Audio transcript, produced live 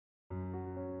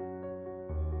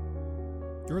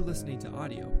You're listening to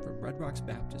audio from Red Rocks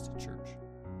Baptist Church.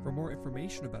 For more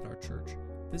information about our church,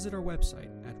 visit our website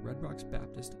at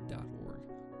redrocksbaptist.org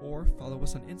or follow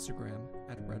us on Instagram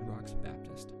at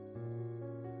redrocksbaptist.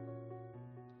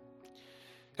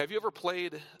 Have you ever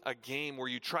played a game where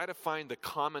you try to find the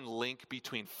common link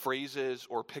between phrases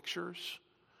or pictures?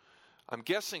 I'm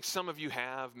guessing some of you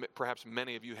have, perhaps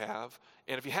many of you have,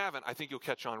 and if you haven't, I think you'll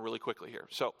catch on really quickly here.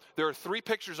 So there are three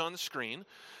pictures on the screen.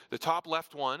 The top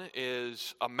left one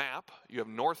is a map. You have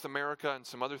North America and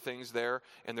some other things there,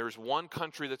 and there's one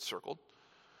country that's circled.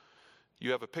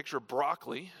 You have a picture of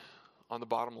broccoli on the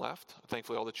bottom left.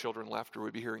 Thankfully, all the children left, or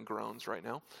we'd be hearing groans right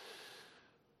now.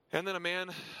 And then a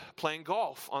man playing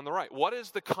golf on the right. What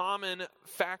is the common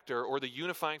factor or the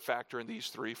unifying factor in these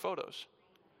three photos?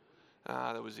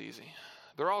 That was easy.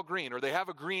 They're all green, or they have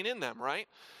a green in them, right?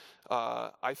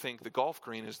 I think the golf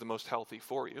green is the most healthy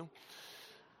for you.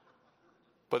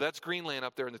 But that's Greenland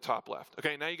up there in the top left.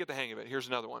 Okay, now you get the hang of it. Here's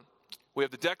another one. We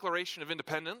have the Declaration of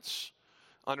Independence.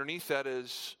 Underneath that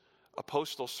is a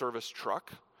postal service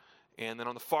truck. And then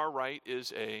on the far right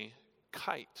is a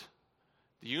kite.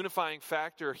 The unifying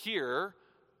factor here,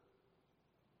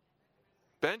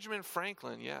 Benjamin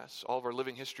Franklin, yes. All of our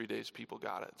Living History Days people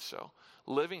got it. So,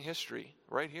 living history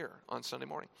right here on Sunday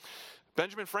morning.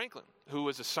 Benjamin Franklin, who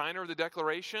was a signer of the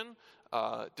Declaration,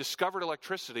 discovered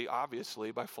electricity,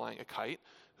 obviously, by flying a kite.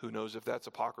 Who knows if that's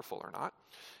apocryphal or not.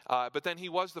 But then he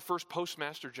was the first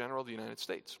Postmaster General of the United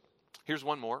States. Here's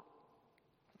one more.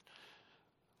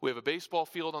 We have a baseball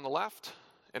field on the left,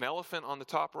 an elephant on the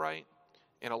top right,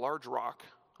 and a large rock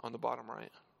on the bottom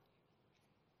right.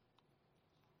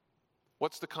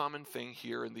 What's the common thing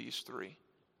here in these three?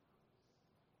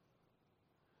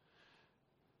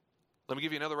 Let me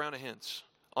give you another round of hints.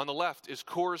 On the left is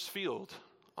Coors Field.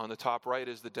 On the top right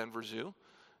is the Denver Zoo.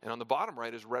 And on the bottom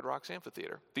right is Red Rocks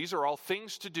Amphitheater. These are all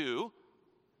things to do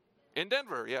in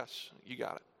Denver. Yes, you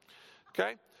got it.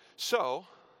 Okay? So,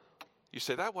 you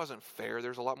say, that wasn't fair.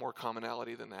 There's a lot more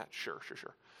commonality than that. Sure.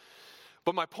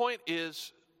 But my point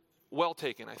is well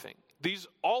taken, I think.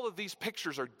 All of these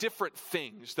pictures are different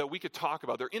things that we could talk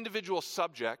about. They're individual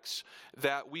subjects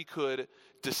that we could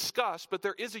discuss, but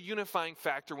there is a unifying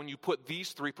factor when you put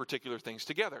these three particular things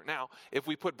together. Now, if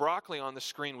we put broccoli on the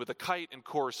screen with a kite and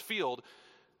Coors Field,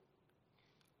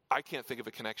 I can't think of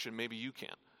a connection. Maybe you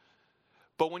can.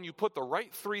 But when you put the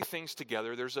right three things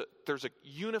together, there's a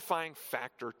unifying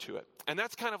factor to it. And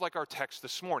that's kind of like our text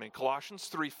this morning. Colossians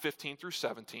 3:15 through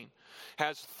 17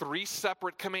 has three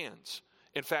separate commands.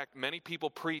 In fact, many people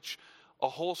preach a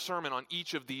whole sermon on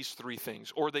each of these three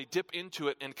things, or they dip into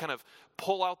it and kind of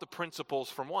pull out the principles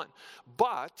from one.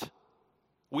 But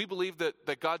we believe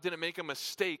that God didn't make a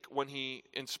mistake when he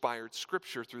inspired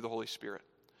Scripture through the Holy Spirit.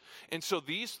 And so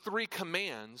these three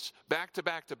commands, back to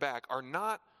back to back, are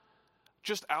not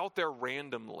just out there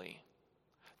randomly.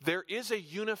 There is a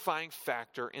unifying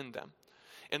factor in them.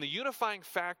 And the unifying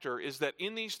factor is that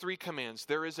in these three commands,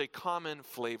 there is a common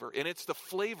flavor. And it's the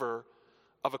flavor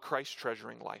of a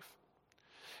Christ-treasuring life.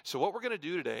 So what we're going to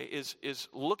do today is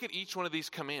look at each one of these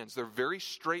commands. They're very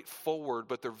straightforward,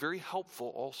 but they're very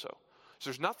helpful also. So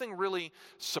there's nothing really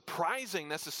surprising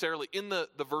necessarily in the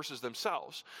verses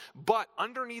themselves. But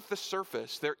underneath the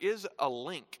surface, there is a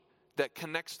link that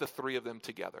connects the three of them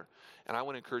together. And I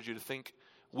want to encourage you to think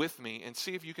with me and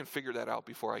see if you can figure that out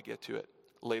before I get to it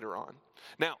later on.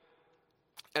 Now,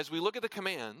 as we look at the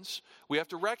commands, we have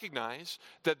to recognize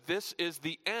that this is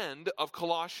the end of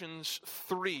Colossians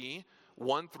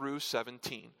 3:1 through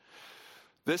 17.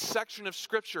 This section of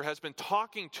Scripture has been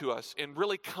talking to us and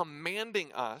really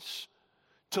commanding us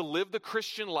to live the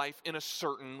Christian life in a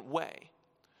certain way.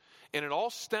 And it all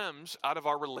stems out of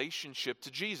our relationship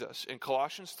to Jesus. In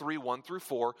Colossians 3:1 through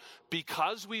 4,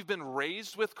 because we've been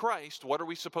raised with Christ, what are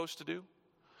we supposed to do?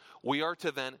 We are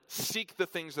to then seek the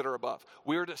things that are above.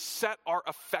 We are to set our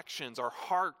affections, our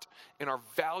heart, and our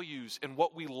values and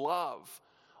what we love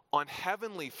on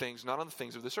heavenly things, not on the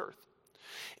things of this earth.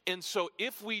 And so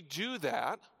if we do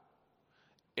that,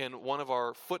 and one of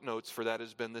our footnotes for that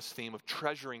has been this theme of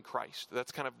treasuring Christ.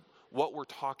 That's kind of what we're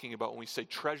talking about when we say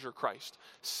treasure Christ.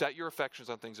 Set your affections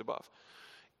on things above.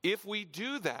 If we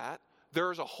do that,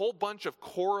 there's a whole bunch of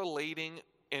correlating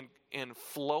and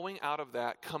flowing out of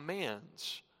that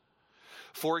commands.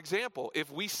 For example, if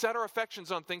we set our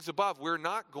affections on things above, we're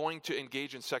not going to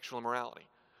engage in sexual immorality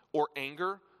or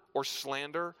anger or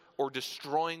slander or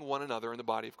destroying one another in the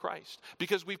body of Christ.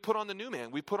 Because we've put on the new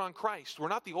man. We put on Christ. We're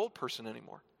not the old person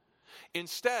anymore.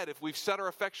 Instead, if we've set our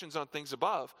affections on things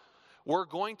above, we're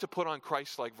going to put on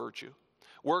Christ-like virtue.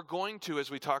 We're going to,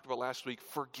 as we talked about last week,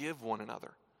 forgive one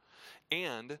another.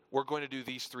 And we're going to do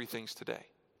these three things today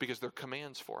because they're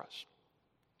commands for us.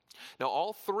 Now,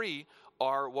 all three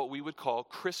are what we would call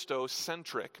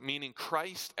Christocentric, meaning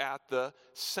Christ at the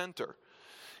center.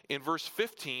 In verse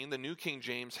 15, the New King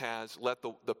James has, let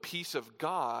the peace of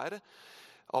God.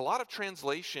 A lot of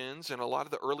translations and a lot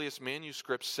of the earliest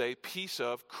manuscripts say peace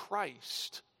of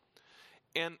Christ.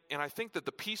 And I think that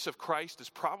the peace of Christ is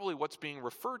probably what's being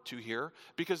referred to here,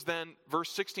 because then verse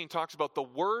 16 talks about the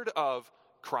word of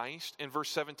Christ, and verse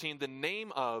 17, the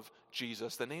name of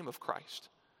Jesus, the name of Christ.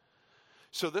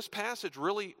 So this passage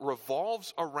really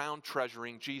revolves around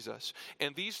treasuring Jesus.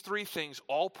 And these three things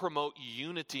all promote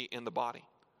unity in the body.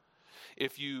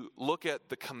 If you look at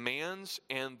the commands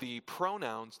and the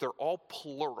pronouns, they're all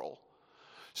plural.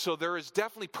 So there is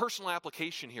definitely personal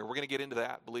application here. We're going to get into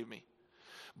that, believe me.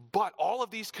 But all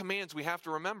of these commands, we have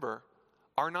to remember,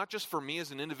 are not just for me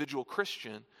as an individual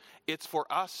Christian. It's for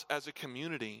us as a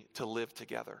community to live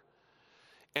together.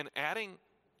 And adding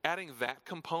that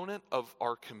component of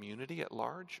our community at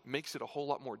large makes it a whole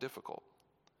lot more difficult.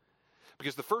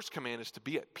 Because the first command is to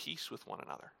be at peace with one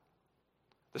another.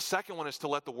 The second one is to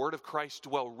let the word of Christ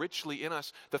dwell richly in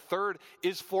us. The third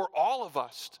is for all of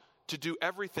us to do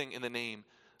everything in the name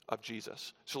of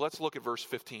Jesus. So let's look at verse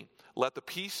 15. Let the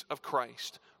peace of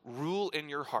Christ rule in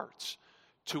your hearts,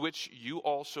 to which you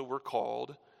also were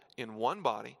called in one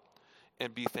body,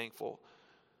 and be thankful.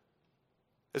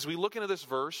 As we look into this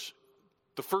verse,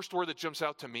 the first word that jumps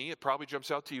out to me, it probably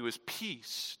jumps out to you, is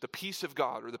peace, the peace of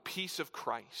God, or the peace of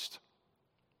Christ.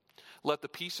 Let the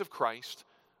peace of Christ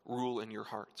rule in your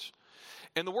hearts.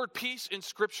 And the word peace in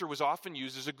Scripture was often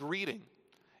used as a greeting.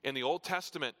 In the Old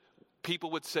Testament,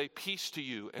 people would say peace to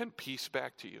you and peace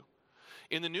back to you.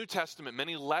 In the New Testament,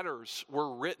 many letters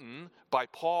were written by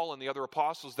Paul and the other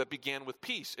apostles that began with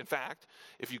peace. In fact,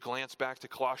 if you glance back to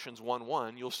Colossians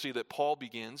 1:1, you'll see that Paul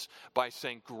begins by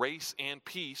saying grace and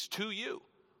peace to you.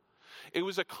 It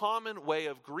was a common way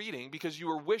of greeting because you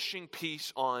were wishing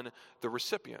peace on the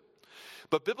recipient.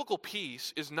 But biblical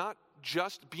peace is not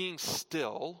just being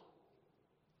still,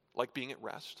 like being at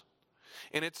rest.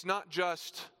 And it's not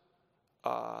just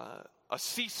a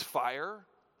ceasefire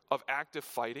of active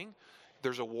fighting.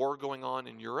 There's a war going on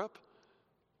in Europe.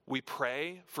 We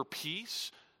pray for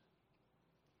peace.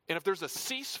 And if there's a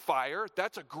ceasefire,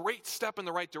 that's a great step in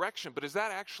the right direction. But is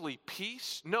that actually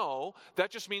peace? No,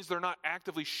 that just means they're not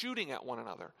actively shooting at one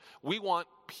another. We want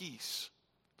peace.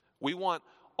 We want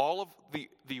all of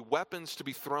the weapons to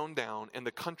be thrown down and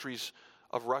the countries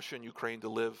of Russia and Ukraine to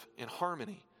live in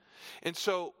harmony. And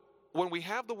so when we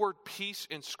have the word peace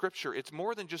in Scripture, it's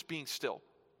more than just being still.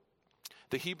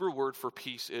 The Hebrew word for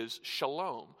peace is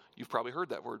shalom. You've probably heard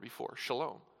that word before,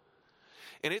 shalom.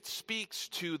 And it speaks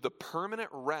to the permanent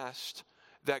rest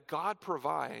that God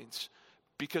provides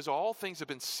because all things have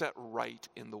been set right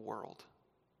in the world.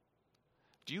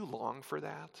 Do you long for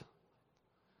that?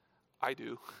 I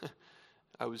do.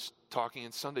 I was talking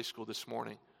in Sunday school this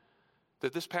morning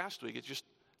that this past week,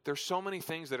 there's so many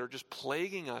things that are just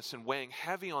plaguing us and weighing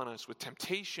heavy on us with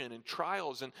temptation and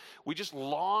trials, and we just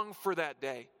long for that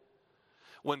day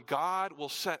when God will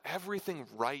set everything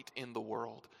right in the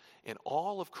world and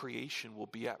all of creation will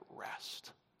be at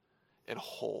rest and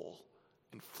whole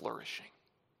and flourishing.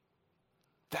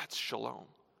 That's shalom.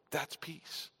 That's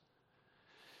peace.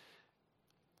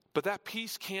 But that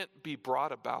peace can't be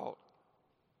brought about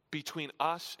between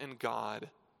us and God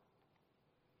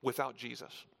without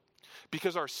Jesus.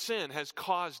 Because our sin has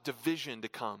caused division to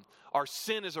come. Our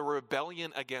sin is a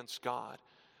rebellion against God.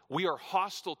 We are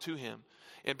hostile to him.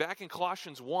 And back in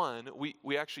Colossians 1,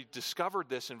 we actually discovered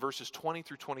this in verses 20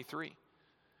 through 23.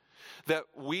 That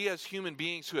we as human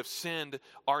beings who have sinned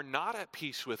are not at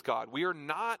peace with God. We are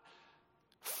not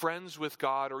friends with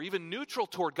God or even neutral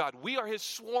toward God. We are his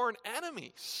sworn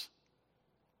enemies.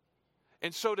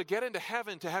 And so to get into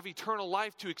heaven, to have eternal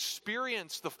life, to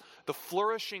experience the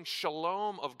flourishing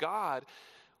shalom of God,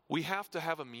 we have to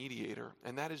have a mediator,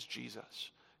 and that is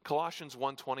Jesus. Colossians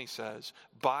 1:20 says,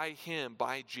 by him,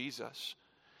 by Jesus,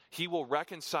 he will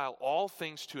reconcile all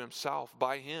things to himself.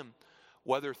 By him,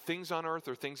 whether things on earth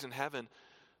or things in heaven.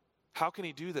 How can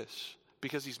he do this?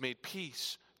 Because he's made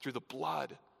peace through the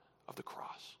blood of the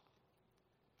cross.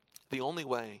 The only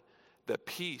way that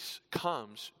peace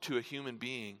comes to a human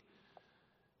being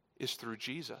is through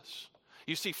Jesus.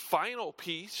 You see, final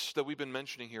peace that we've been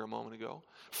mentioning here a moment ago,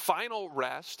 final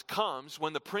rest comes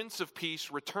when the Prince of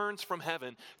Peace returns from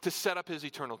heaven to set up his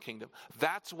eternal kingdom.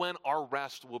 That's when our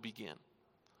rest will begin.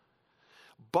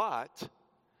 But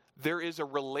there is a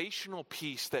relational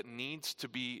peace that needs to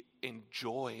be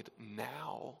enjoyed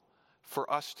now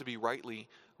for us to be rightly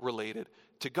related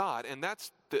to God. And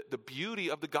that's the beauty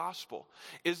of the gospel,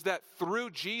 is that through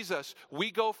Jesus,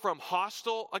 we go from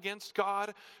hostile against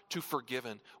God to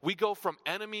forgiven. We go from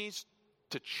enemies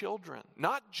to children.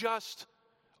 Not just,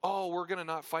 oh, we're going to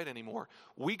not fight anymore.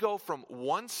 We go from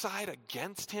one side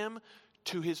against him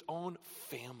to his own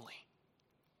family.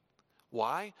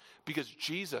 Why? Because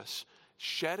Jesus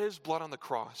shed his blood on the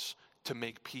cross to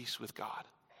make peace with God.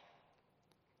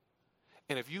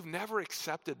 And if you've never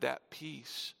accepted that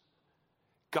peace,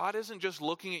 God isn't just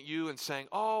looking at you and saying,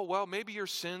 oh, well, maybe your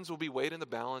sins will be weighed in the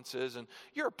balances and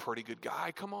you're a pretty good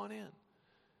guy, come on in.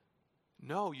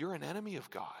 No, you're an enemy of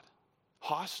God,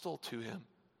 hostile to him,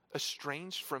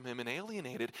 estranged from him and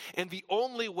alienated. And the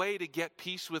only way to get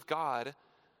peace with God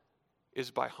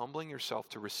is by humbling yourself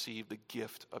to receive the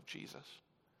gift of Jesus.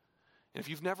 And if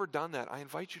you've never done that, I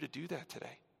invite you to do that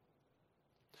today.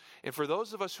 And for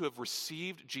those of us who have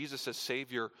received Jesus as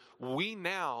Savior, we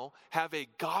now have a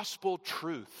gospel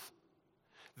truth.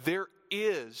 There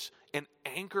is an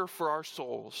anchor for our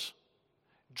souls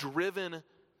driven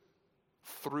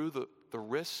through the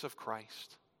risks of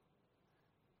Christ.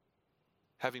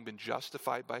 Having been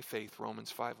justified by faith,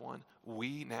 Romans 5:1,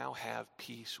 we now have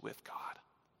peace with God.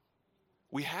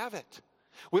 We have it.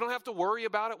 We don't have to worry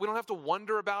about it. We don't have to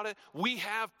wonder about it. We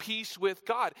have peace with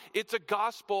God. It's a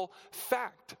gospel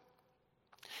fact.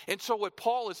 And so what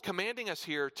Paul is commanding us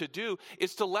here to do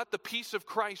is to let the peace of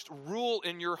Christ rule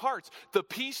in your hearts. The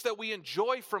peace that we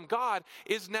enjoy from God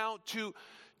is now to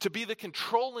be the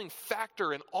controlling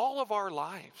factor in all of our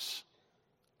lives.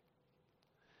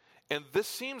 And this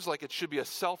seems like it should be a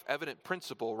self-evident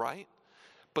principle, right?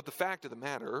 But the fact of the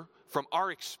matter, from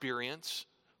our experience,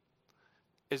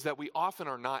 is that we often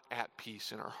are not at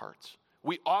peace in our hearts.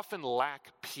 We often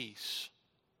lack peace.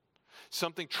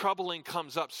 Something troubling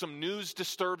comes up, some news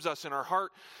disturbs us, and our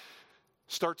heart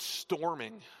starts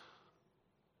storming.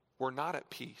 We're not at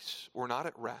peace. We're not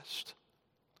at rest.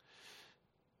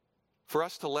 For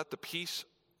us to let the peace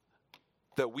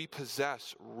that we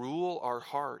possess rule our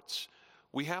hearts,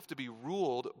 we have to be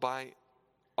ruled by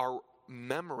our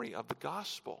memory of the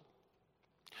gospel.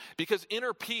 Because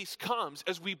inner peace comes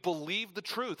as we believe the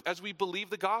truth, as we believe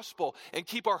the gospel, and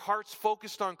keep our hearts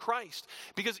focused on Christ.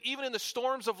 Because even in the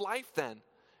storms of life then,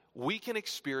 we can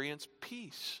experience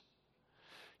peace.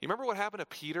 You remember what happened to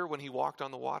Peter when he walked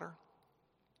on the water?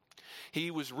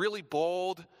 He was really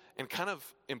bold and kind of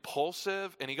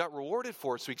impulsive, and he got rewarded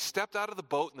for it. So he stepped out of the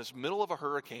boat in this middle of a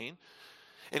hurricane,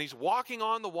 and he's walking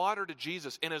on the water to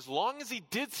Jesus. And as long as he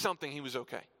did something, he was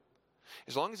okay.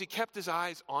 As long as he kept his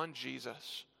eyes on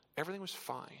Jesus, everything was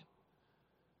fine.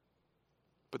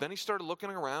 But then he started looking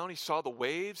around. He saw the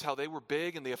waves, how they were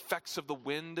big, and the effects of the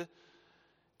wind,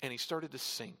 and he started to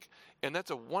sink. And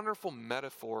that's a wonderful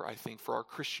metaphor, I think, for our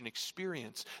Christian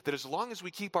experience, that as long as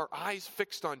we keep our eyes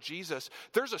fixed on Jesus,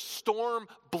 there's a storm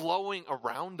blowing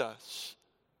around us,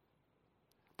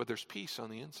 but there's peace on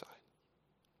the inside.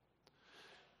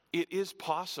 It is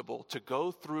possible to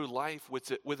go through life with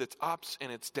its ups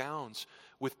and its downs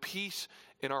with peace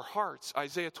in our hearts.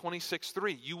 Isaiah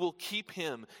 26:3, you will keep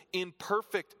him in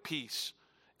perfect peace,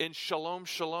 in shalom,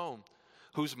 shalom,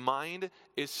 whose mind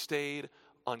is stayed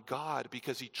on God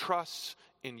because he trusts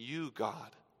in you,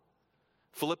 God.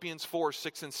 Philippians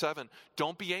 4:6-7,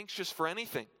 don't be anxious for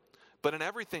anything, but in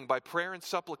everything, by prayer and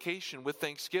supplication with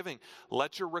thanksgiving,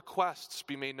 let your requests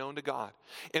be made known to God.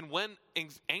 And when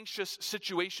anxious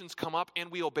situations come up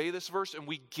and we obey this verse and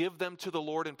we give them to the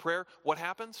Lord in prayer, what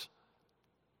happens?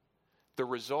 The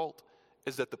result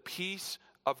is that the peace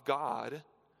of God,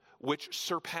 which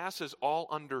surpasses all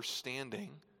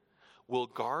understanding, will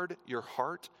guard your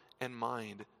heart and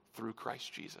mind through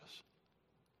Christ Jesus.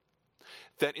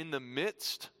 That in the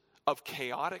midst of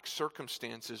chaotic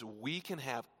circumstances, we can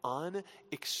have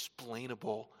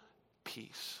unexplainable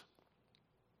peace.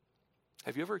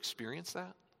 Have you ever experienced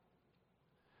that?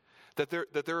 That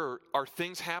there are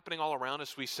things happening all around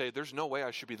us, we say, there's no way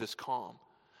I should be this calm.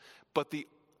 But the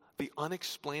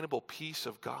unexplainable peace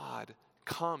of God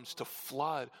comes to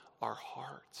flood our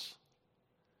hearts.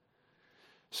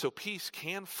 So peace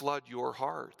can flood your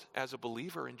heart as a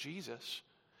believer in Jesus.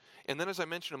 And then, as I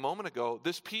mentioned a moment ago,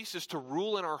 this peace is to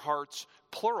rule in our hearts,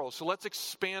 plural. So let's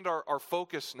expand our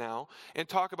focus now and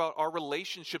talk about our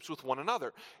relationships with one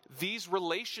another. These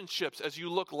relationships, as you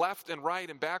look left and right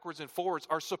and backwards and forwards,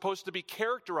 are supposed to be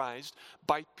characterized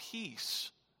by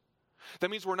peace. That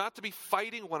means we're not to be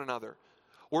fighting one another.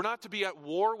 We're not to be at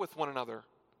war with one another.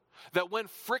 That when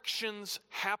frictions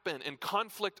happen and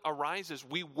conflict arises,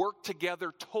 we work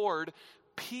together toward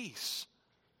peace.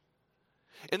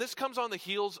 And this comes on the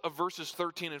heels of verses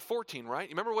 13 and 14, right?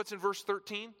 You remember what's in verse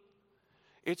 13?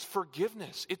 It's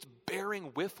forgiveness. It's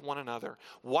bearing with one another.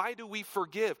 Why do we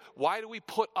forgive? Why do we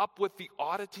put up with the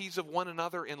oddities of one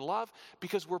another in love?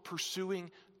 Because we're pursuing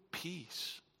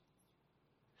peace.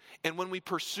 And when we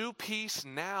pursue peace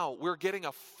now, we're getting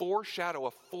a foreshadow,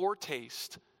 a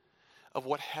foretaste of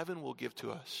what heaven will give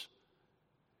to us.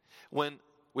 When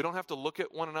we don't have to look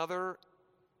at one another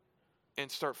and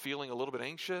start feeling a little bit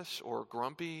anxious or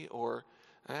grumpy or,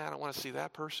 I don't want to see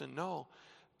that person. No.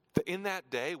 In that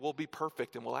day, we'll be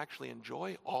perfect and we'll actually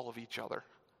enjoy all of each other.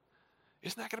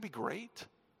 Isn't that going to be great?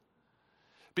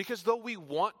 Because though we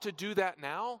want to do that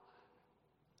now,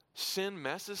 sin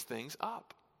messes things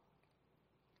up.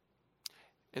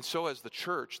 And so as the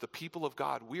church, the people of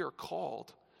God, we are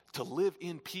called to live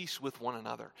in peace with one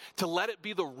another, to let it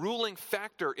be the ruling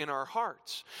factor in our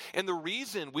hearts. And the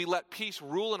reason we let peace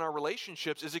rule in our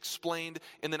relationships is explained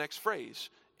in the next phrase,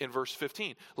 in verse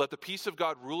 15. Let the peace of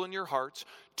God rule in your hearts,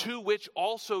 to which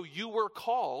also you were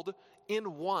called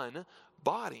in one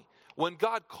body. When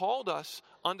God called us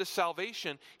unto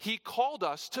salvation, he called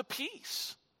us to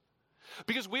peace.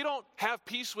 Because we don't have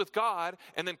peace with God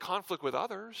and then conflict with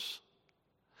others.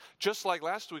 Just like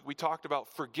last week we talked about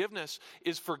forgiveness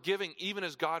is forgiving even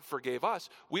as God forgave us.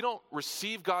 We don't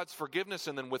receive God's forgiveness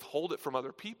and then withhold it from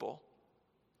other people.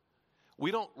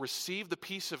 We don't receive the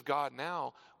peace of God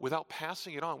now without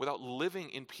passing it on, without living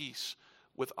in peace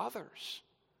with others.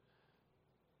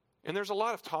 And there's a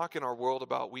lot of talk in our world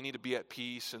about we need to be at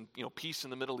peace and, peace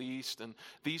in the Middle East and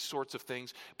these sorts of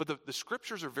things. But the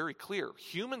scriptures are very clear.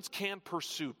 Humans can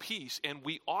pursue peace, and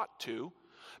we ought to,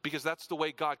 because that's the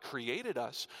way God created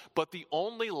us. But the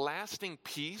only lasting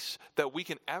peace that we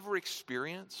can ever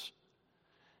experience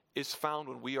is found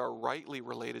when we are rightly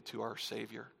related to our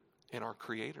Savior and our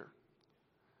Creator.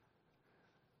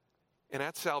 And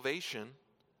at salvation,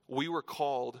 we were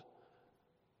called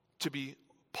to be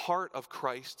part of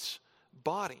Christ's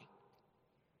body.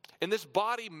 And this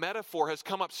body metaphor has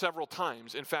come up several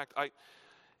times. In fact,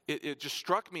 it just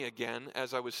struck me again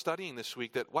as I was studying this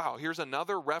week that, wow, here's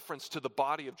another reference to the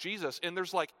body of Jesus. And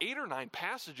there's like 8 or 9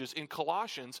 passages in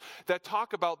Colossians that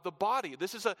talk about the body.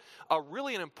 This is a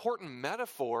really an important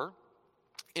metaphor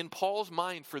in Paul's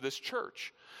mind for this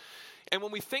church. And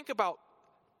when we think about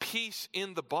peace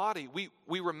in the body,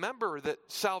 we remember that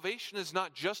salvation is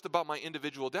not just about my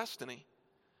individual destiny.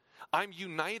 I'm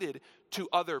united to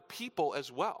other people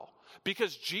as well,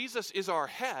 because Jesus is our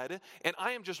head and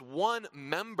I am just one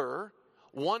member,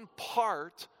 one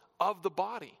part of the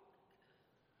body.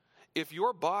 If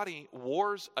your body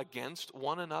wars against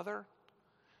one another,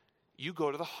 you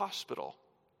go to the hospital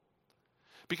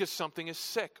because something is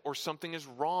sick or something is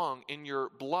wrong in your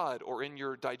blood or in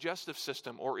your digestive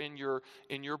system or in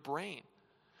your brain.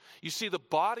 You see, the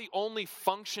body only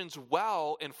functions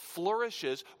well and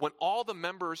flourishes when all the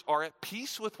members are at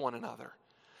peace with one another.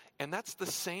 And that's the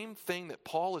same thing that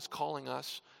Paul is calling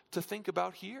us to think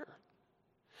about here.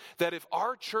 That if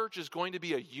our church is going to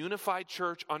be a unified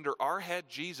church under our head,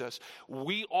 Jesus,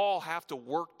 we all have to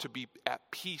work to be at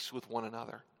peace with one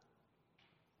another.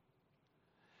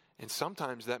 And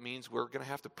sometimes that means we're going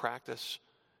to have to practice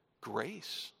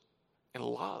grace and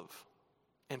love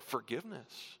and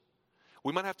forgiveness.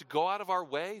 We might have to go out of our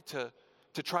way to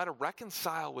try to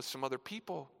reconcile with some other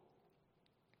people.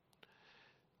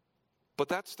 But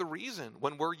that's the reason.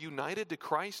 When we're united to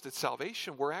Christ at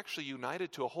salvation, we're actually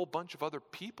united to a whole bunch of other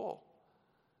people.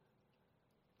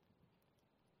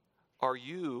 Are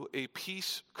you a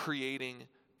peace-creating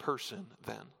person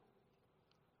then?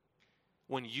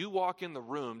 When you walk in the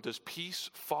room, does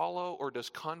peace follow or does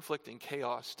conflict and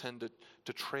chaos tend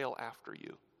to trail after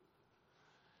you?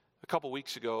 A couple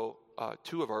weeks ago,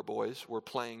 2 of our boys were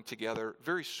playing together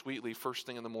very sweetly first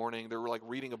thing in the morning. They were like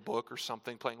reading a book or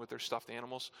something, playing with their stuffed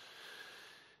animals.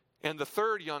 And the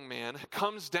third young man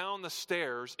comes down the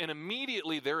stairs and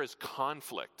immediately there is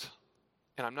conflict.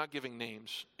 And I'm not giving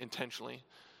names intentionally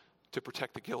to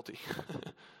protect the guilty.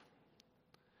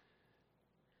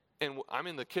 And I'm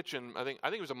in the kitchen, I think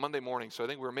it was a Monday morning, so I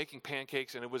think we were making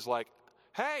pancakes and it was like,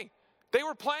 hey, they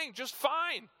were playing just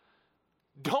fine.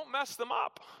 Don't mess them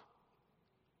up.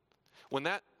 When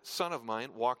that son of mine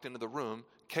walked into the room,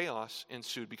 chaos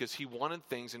ensued because he wanted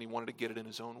things and he wanted to get it in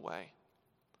his own way.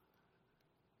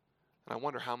 And I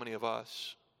wonder how many of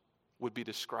us would be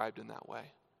described in that way.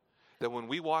 That when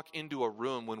we walk into a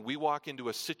room, when we walk into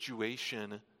a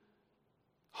situation,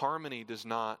 harmony does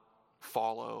not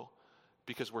follow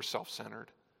because we're self-centered.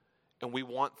 And we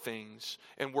want things,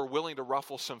 and we're willing to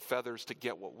ruffle some feathers to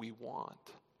get what we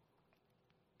want.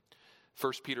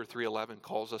 1 Peter 3:11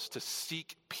 calls us to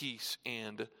seek peace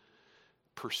and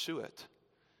pursue it.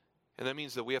 And that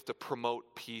means that we have to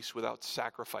promote peace without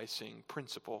sacrificing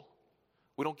principle.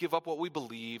 We don't give up what we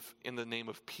believe in the name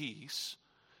of peace,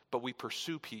 but we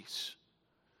pursue peace.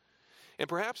 And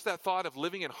perhaps that thought of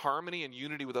living in harmony and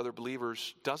unity with other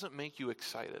believers doesn't make you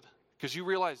excited, because you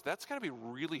realize that's going to be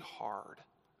really hard.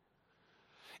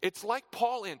 It's like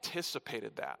Paul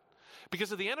anticipated that.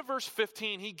 Because at the end of verse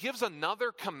 15, he gives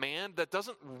another command that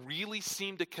doesn't really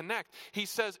seem to connect. He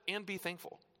says, and be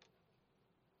thankful.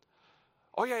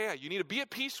 Oh, yeah, you need to be at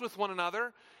peace with one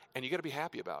another, and you got to be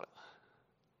happy about it.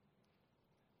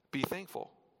 Be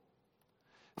thankful.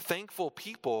 Thankful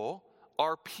people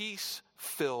are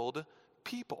peace-filled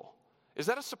people. Is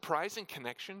that a surprising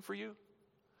connection for you?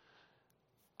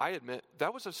 I admit,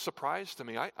 that was a surprise to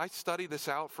me. I studied this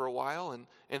out for a while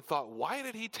and thought, why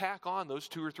did he tack on those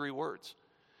 2 or 3 words?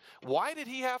 Why did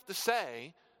he have to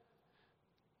say,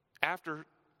 after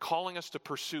calling us to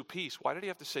pursue peace, why did he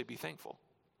have to say, be thankful?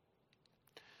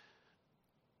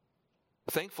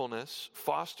 Thankfulness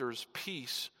fosters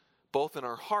peace both in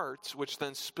our hearts, which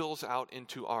then spills out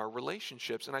into our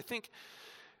relationships. And I think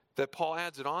that Paul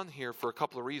adds it on here for a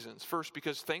couple of reasons. First,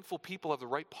 because thankful people have the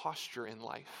right posture in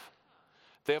life.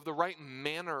 They have the right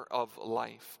manner of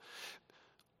life.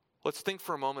 Let's think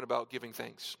for a moment about giving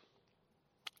thanks.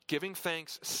 Giving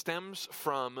thanks stems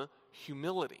from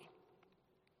humility.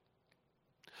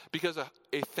 Because a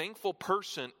thankful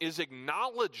person is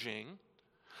acknowledging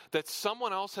that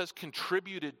someone else has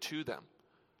contributed to them.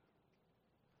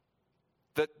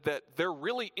 That they're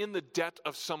really in the debt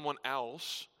of someone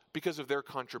else because of their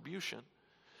contribution.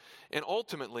 And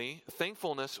ultimately,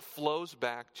 thankfulness flows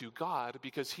back to God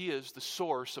because he is the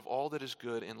source of all that is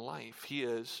good in life. He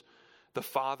is the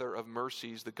Father of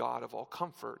mercies, the God of all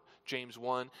comfort. James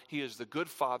 1, he is the good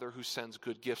Father who sends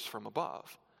good gifts from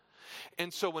above.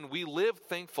 And so when we live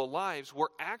thankful lives, we're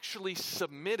actually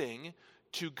submitting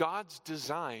to God's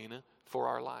design for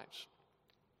our lives.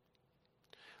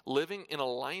 Living in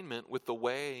alignment with the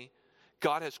way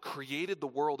God has created the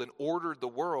world and ordered the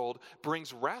world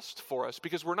brings rest for us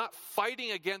because we're not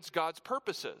fighting against God's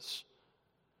purposes.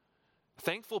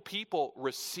 Thankful people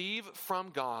receive from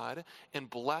God and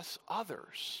bless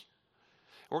others.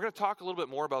 We're going to talk a little bit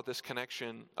more about this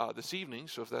connection this evening,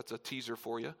 so if that's a teaser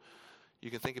for you, you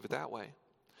can think of it that way.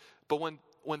 But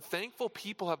when thankful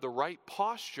people have the right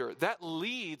posture, that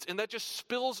leads and that just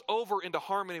spills over into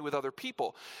harmony with other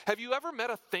people. Have you ever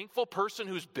met a thankful person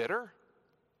who's bitter?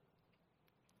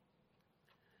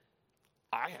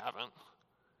 I haven't.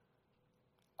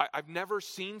 I've never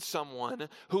seen someone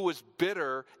who was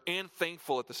bitter and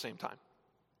thankful at the same time.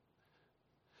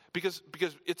 Because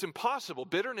it's impossible.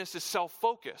 Bitterness is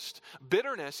self-focused.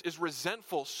 Bitterness is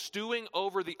resentful, stewing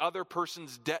over the other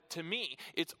person's debt to me.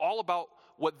 It's all about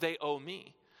what they owe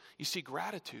me. You see,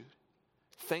 gratitude,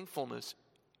 thankfulness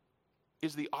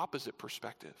is the opposite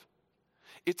perspective.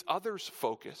 It's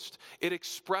others-focused. It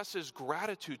expresses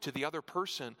gratitude to the other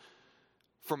person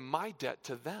for my debt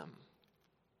to them.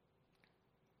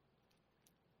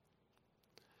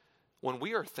 When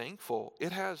we are thankful,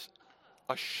 it has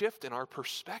a shift in our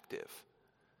perspective.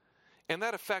 And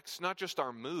that affects not just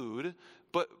our mood,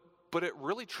 but it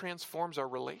really transforms our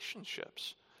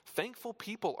relationships. Thankful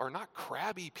people are not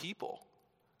crabby people.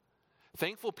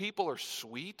 Thankful people are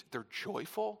sweet, they're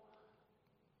joyful.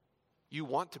 You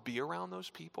want to be around those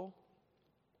people.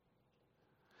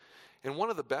 And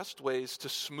one of the best ways to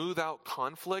smooth out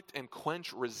conflict and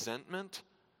quench resentment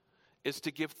is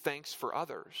to give thanks for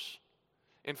others.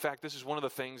 In fact, this is one of the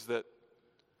things that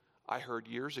I heard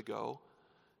years ago,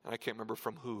 and I can't remember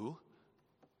from who,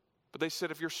 but they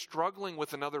said if you're struggling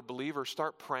with another believer,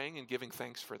 start praying and giving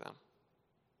thanks for them.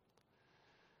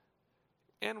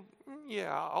 And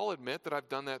yeah, I'll admit that I've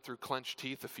done that through clenched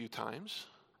teeth a few times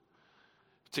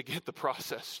to get the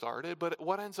process started. But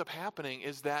what ends up happening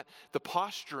is that the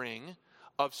posturing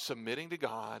of submitting to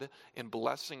God and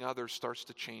blessing others starts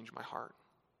to change my heart.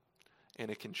 And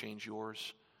it can change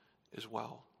yours as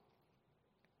well.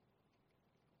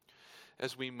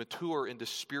 As we mature into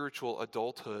spiritual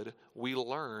adulthood, we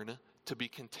learn to be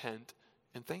content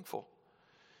and thankful.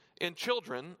 And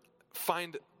children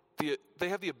they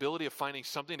have the ability of finding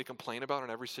something to complain about in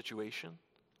every situation.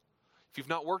 If you've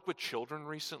not worked with children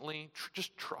recently,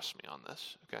 just trust me on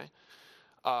this, okay?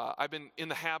 I've been in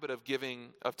the habit of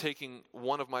taking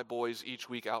one of my boys each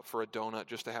week out for a donut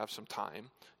just to have some time.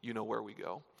 You know where we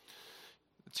go.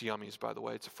 It's Yummies, by the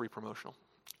way. It's a free promotional.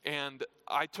 And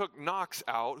I took Knox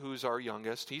out, who's our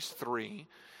youngest. He's 3.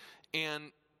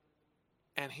 And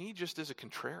he just is a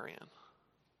contrarian.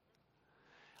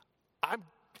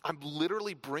 I'm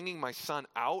literally bringing my son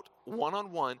out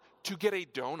one-on-one to get a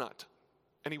donut.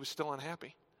 And he was still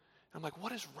unhappy. I'm like,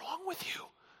 what is wrong with you?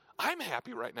 I'm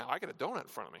happy right now. I got a donut in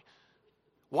front of me.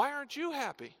 Why aren't you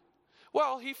happy?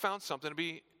 Well, he found something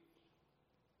to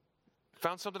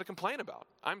complain about.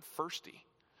 I'm thirsty.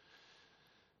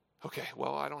 Okay,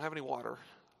 well, I don't have any water.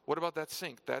 What about that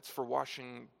sink? That's for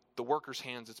washing the workers'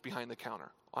 hands. It's behind the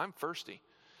counter. I'm thirsty.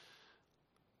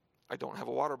 I don't have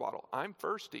a water bottle. I'm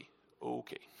thirsty.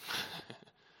 Okay.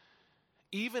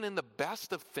 Even in the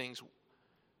best of things,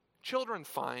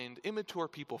 immature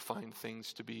people find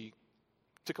things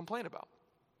to complain about.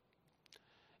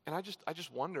 And I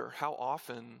just wonder how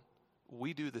often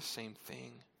we do the same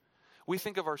thing. We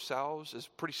think of ourselves as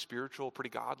pretty spiritual, pretty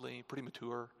godly, pretty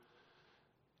mature.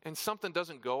 And something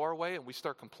doesn't go our way and we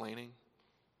start complaining.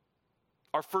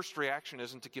 Our first reaction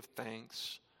isn't to give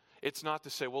thanks. It's not to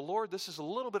say, well, Lord, this is a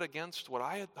little bit against what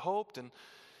I had hoped, and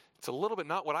it's a little bit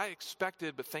not what I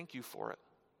expected, but thank you for it.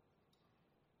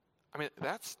 I mean,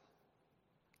 that's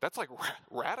like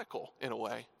radical in a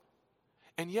way.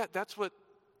 And yet that's what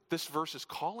this verse is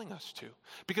calling us to,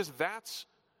 because that's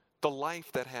the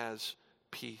life that has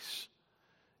peace.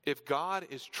 If God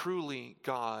is truly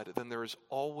God, then there is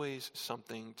always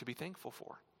something to be thankful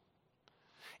for.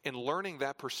 And learning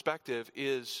that perspective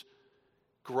is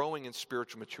growing in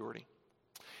spiritual maturity.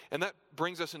 And that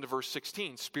brings us into verse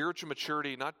 16. Spiritual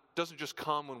maturity doesn't just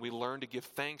come when we learn to give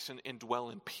thanks and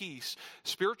dwell in peace.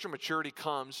 Spiritual maturity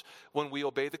comes when we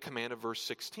obey the command of verse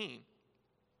 16.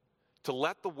 To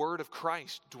let the word of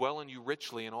Christ dwell in you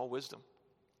richly in all wisdom,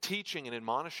 teaching and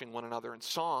admonishing one another in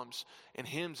psalms and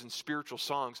hymns and spiritual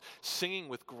songs, singing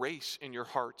with grace in your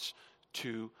hearts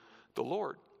to the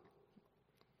Lord.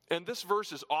 And this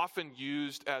verse is often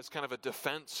used as kind of a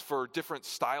defense for different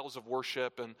styles of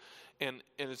worship, and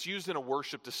it's used in a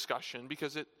worship discussion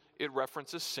because it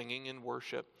references singing in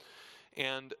worship.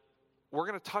 And we're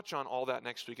going to touch on all that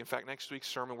next week. In fact, next week's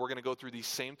sermon, we're going to go through these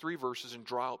same 3 verses and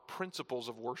draw out principles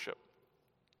of worship.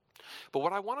 But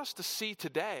what I want us to see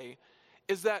today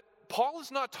is that Paul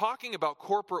is not talking about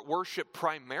corporate worship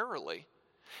primarily.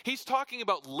 He's talking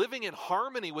about living in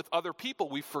harmony with other people.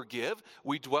 We forgive,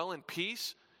 we dwell in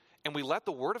peace, and we let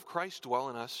the word of Christ dwell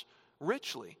in us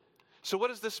richly. So what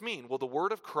does this mean? Well, the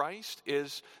word of Christ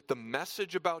is the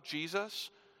message about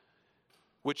Jesus,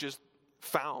 which is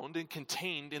found and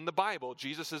contained in the Bible.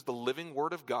 Jesus is the living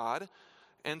word of God.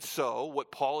 And so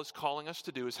what Paul is calling us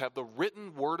to do is have the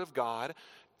written word of God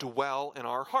dwell in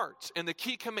our hearts. And the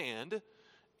key command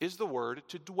is the word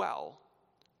to dwell.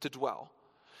 To dwell.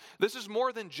 This is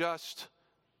more than just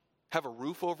have a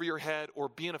roof over your head or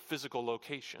be in a physical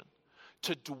location.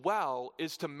 To dwell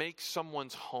is to make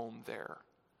someone's home there.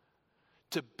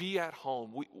 To be at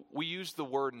home. We use the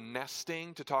word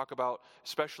nesting to talk about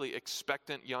especially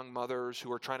expectant young mothers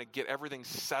who are trying to get everything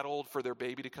settled for their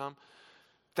baby to come.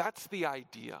 That's the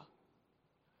idea.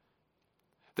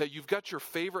 That you've got your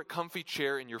favorite comfy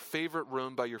chair in your favorite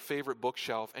room by your favorite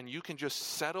bookshelf, and you can just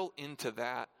settle into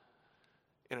that.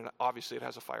 And obviously it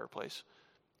has a fireplace.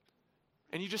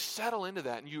 And you just settle into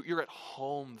that, and you're at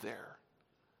home there.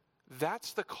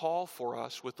 That's the call for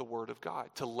us with the Word of God,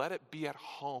 to let it be at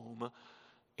home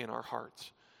in our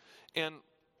hearts. And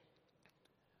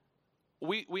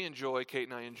Kate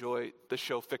and I enjoy the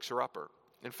show Fixer Upper.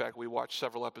 In fact, we watched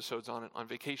several episodes on it on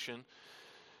vacation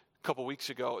a couple weeks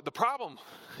ago. The problem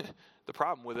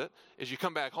with it is you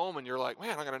come back home and you're like,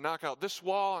 man, I'm going to knock out this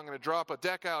wall, I'm going to drop a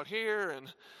deck out here,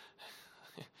 and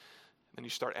then you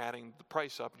start adding the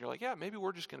price up, and you're like, yeah, maybe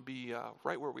we're just going to be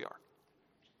right where we are.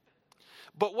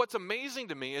 But what's amazing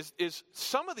to me is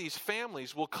some of these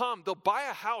families will come, they'll buy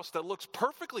a house that looks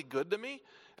perfectly good to me,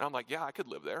 and I'm like, yeah, I could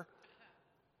live there.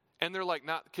 And they're like,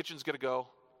 nah, the kitchen's got to go.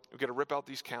 We've got to rip out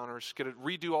these counters, got to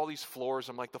redo all these floors.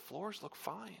 I'm like, the floors look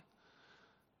fine.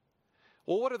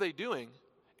 Well, what are they doing?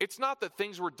 It's not that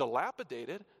things were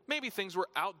dilapidated. Maybe things were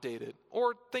outdated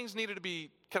or things needed to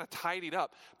be kind of tidied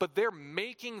up. But they're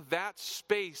making that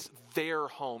space their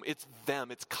home. It's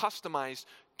them. It's customized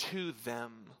to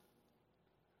them.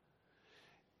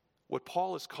 What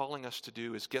Paul is calling us to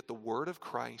do is get the word of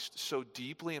Christ so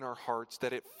deeply in our hearts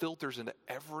that it filters into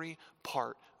every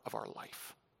part of our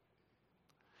life.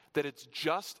 That it's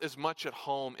just as much at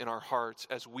home in our hearts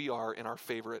as we are in our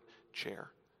favorite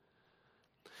chair.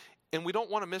 And we don't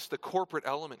want to miss the corporate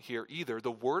element here either.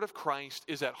 The word of Christ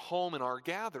is at home in our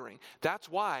gathering. That's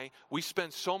why we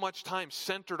spend so much time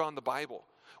centered on the Bible.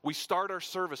 We start our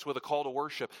service with a call to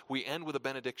worship. We end with a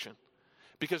benediction.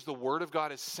 Because the word of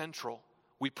God is central.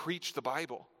 We preach the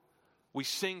Bible. We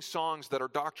sing songs that are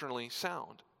doctrinally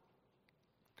sound.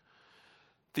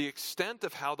 The extent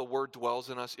of how the word dwells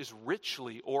in us is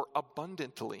richly or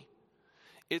abundantly.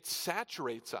 It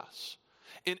saturates us.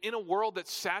 In a world that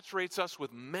saturates us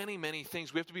with many, many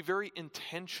things, we have to be very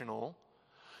intentional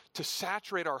to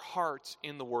saturate our hearts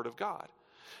in the Word of God.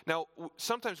 Now,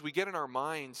 sometimes we get in our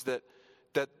minds that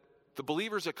the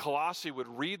believers at Colossae would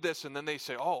read this and then they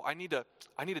say, oh, I need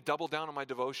to double down on my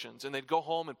devotions. And they'd go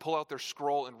home and pull out their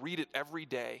scroll and read it every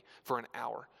day for an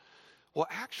hour. Well,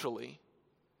 actually,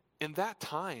 in that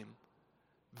time,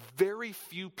 very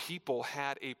few people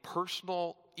had a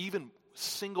personal, even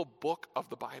single book of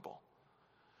the Bible.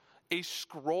 A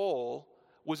scroll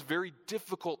was very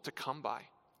difficult to come by.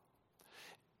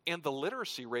 And the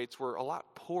literacy rates were a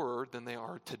lot poorer than they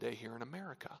are today here in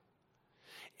America.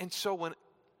 And so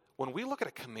when we look at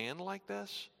a command like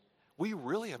this, we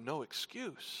really have no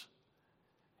excuse.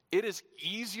 It is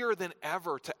easier than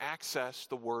ever to access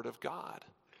the Word of God.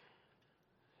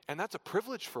 And that's a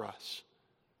privilege for us.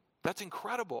 That's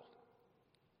incredible.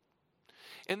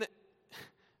 And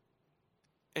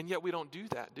yet we don't do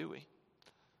that, do we?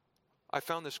 I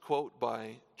found this quote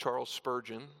by Charles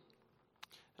Spurgeon, and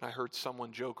I heard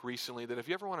someone joke recently that if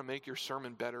you ever want to make your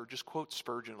sermon better, just quote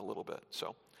Spurgeon a little bit.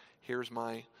 So here's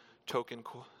my token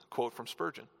quote from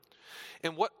Spurgeon.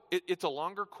 And it's a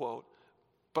longer quote,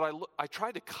 but I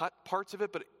tried to cut parts of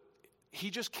it, but he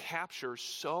just captures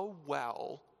so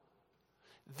well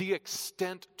the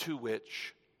extent to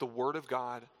which the Word of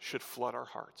God should flood our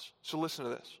hearts. So listen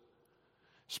to this.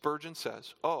 Spurgeon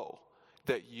says, oh,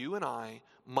 that you and I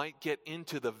might get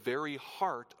into the very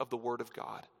heart of the Word of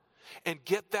God and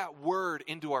get that Word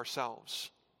into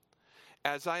ourselves.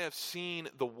 As I have seen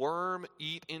the worm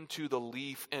eat into the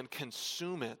leaf and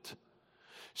consume it,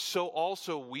 so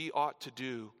also we ought to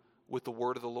do with the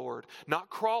Word of the Lord. Not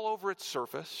crawl over its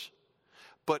surface,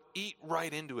 but eat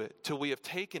right into it till we have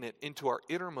taken it into our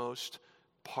innermost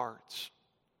parts.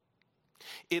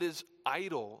 It is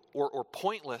idle or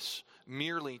pointless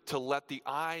merely to let the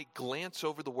eye glance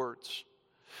over the words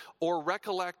or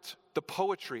recollect the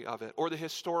poetry of it or the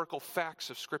historical facts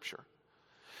of Scripture.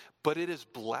 But it is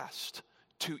blessed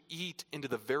to eat into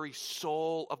the very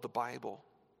soul of the Bible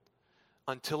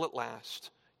until at last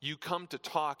you come to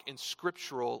talk in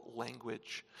scriptural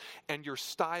language, and your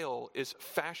style is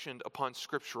fashioned upon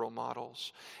scriptural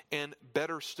models. And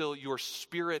better still, your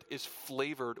spirit is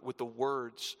flavored with the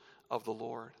words of the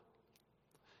Lord.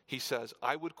 He says,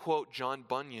 I would quote John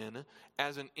Bunyan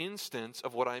as an instance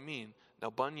of what I mean. Now,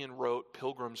 Bunyan wrote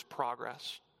Pilgrim's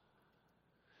Progress.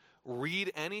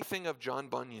 Read anything of John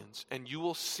Bunyan's, and you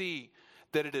will see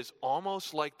that it is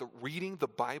almost like reading the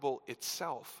Bible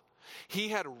itself. He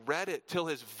had read it till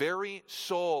his very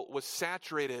soul was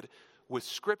saturated with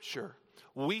Scripture.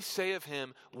 We say of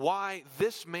him, why,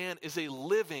 this man is a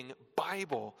living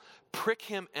Bible. Prick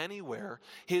him anywhere.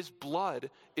 His blood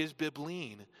is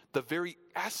bibline. The very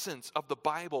essence of the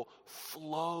Bible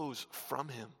flows from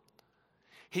him.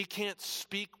 He can't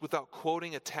speak without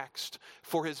quoting a text,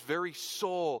 for his very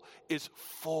soul is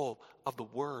full of the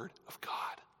Word of God.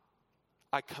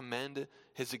 I commend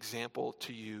his example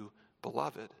to you,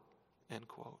 beloved. End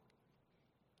quote.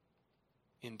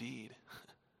 Indeed.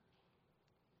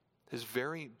 His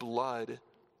very blood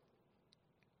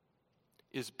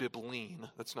is bibline.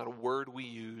 That's not a word we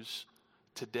use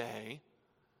today.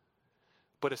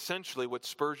 But essentially what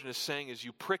Spurgeon is saying is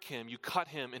you prick him, you cut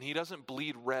him, and he doesn't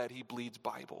bleed red, he bleeds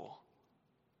Bible.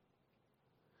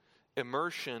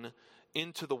 Immersion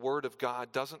into the Word of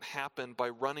God doesn't happen by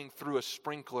running through a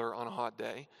sprinkler on a hot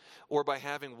day or by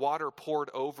having water poured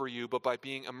over you, but by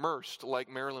being immersed like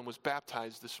Marilyn was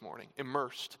baptized this morning,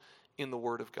 immersed in the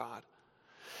Word of God.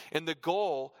 And the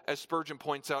goal, as Spurgeon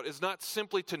points out, is not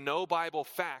simply to know Bible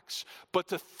facts, but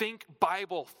to think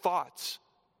Bible thoughts,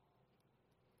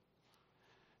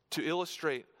 to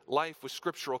illustrate life with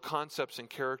scriptural concepts and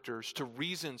characters, to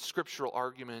reason scriptural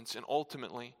arguments, and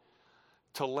ultimately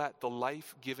to let the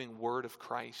life-giving Word of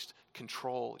Christ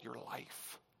control your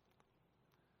life.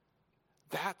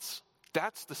 That's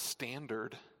the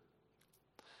standard.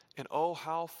 And oh,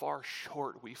 how far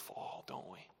short we fall, don't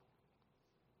we?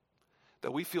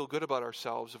 That we feel good about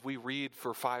ourselves if we read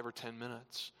for 5 or 10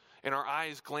 minutes. And our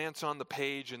eyes glance on the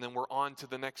page and then we're on to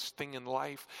the next thing in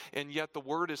life. And yet the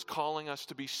Word is calling us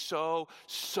to be so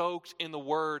soaked in the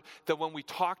Word that when we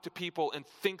talk to people and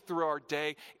think through our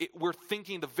day, we're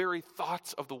thinking the very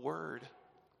thoughts of the Word.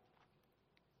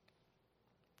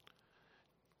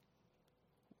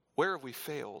 Where have we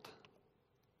failed?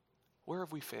 Where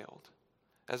have we failed?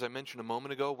 As I mentioned a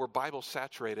moment ago, we're Bible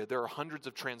saturated. There are hundreds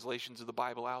of translations of the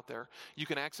Bible out there. You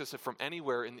can access it from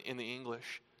anywhere in the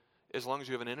English, as long as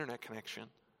you have an internet connection.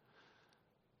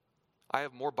 I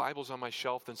have more Bibles on my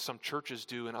shelf than some churches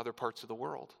do in other parts of the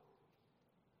world.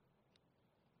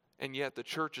 And yet the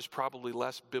church is probably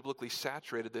less biblically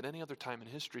saturated than any other time in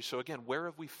history. So again, where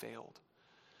have we failed?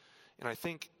 And I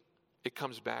think it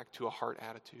comes back to a heart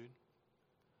attitude.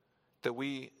 that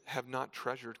we have not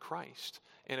treasured Christ.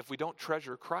 And if we don't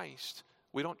treasure Christ,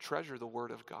 we don't treasure the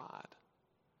Word of God.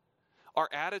 Our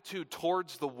attitude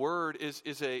towards the Word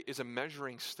is a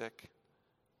measuring stick,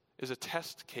 is a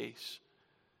test case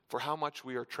for how much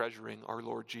we are treasuring our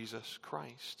Lord Jesus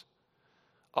Christ.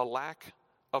 A lack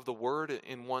of the Word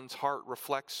in one's heart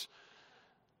reflects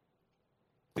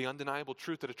the undeniable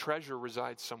truth that a treasure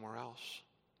resides somewhere else.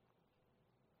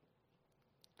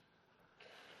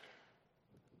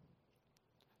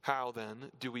 How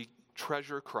then do we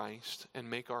treasure Christ and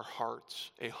make our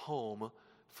hearts a home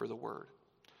for the Word?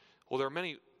 Well, there are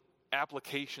many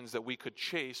applications that we could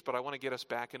chase, but I want to get us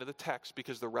back into the text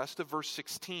because the rest of verse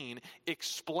 16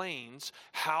 explains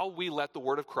how we let the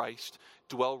Word of Christ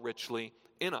dwell richly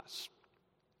in us.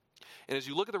 And as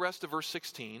you look at the rest of verse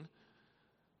 16,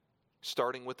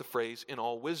 starting with the phrase, in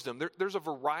all wisdom, there's a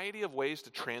variety of ways to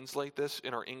translate this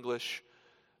in our English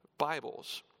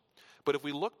Bibles. But if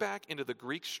we look back into the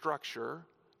Greek structure,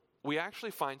 we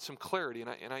actually find some clarity.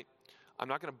 I'm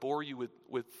not going to bore you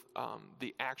with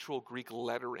the actual Greek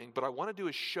lettering, but I want to do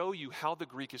is show you how the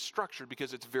Greek is structured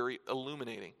because it's very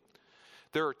illuminating.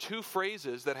 There are two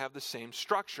phrases that have the same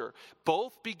structure.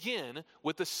 Both begin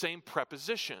with the same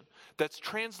preposition that's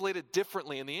translated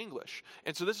differently in the English.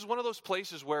 And so this is one of those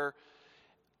places where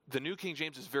the New King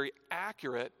James is very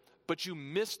accurate, but you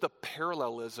miss the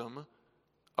parallelism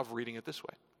of reading it this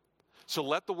way. So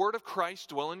let the word of Christ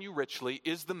dwell in you richly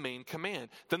is the main command.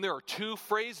 Then there are two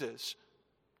phrases.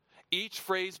 Each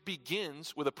phrase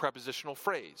begins with a prepositional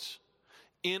phrase.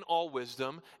 In all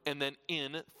wisdom, and then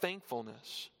in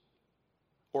thankfulness.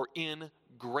 Or in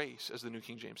grace, as the New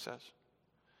King James says.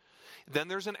 Then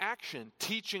there's an action,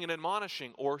 teaching and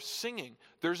admonishing, or singing.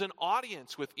 There's an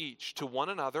audience with each, to one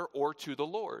another or to the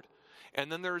Lord.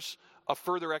 And then there's a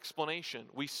further explanation.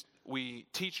 We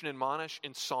teach and admonish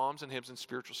in psalms and hymns and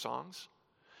spiritual songs.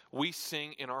 We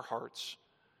sing in our hearts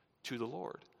to the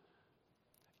Lord.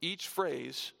 Each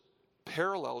phrase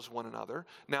parallels one another.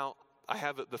 Now, I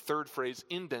have the third phrase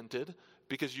indented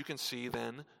because you can see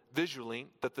then visually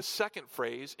that the second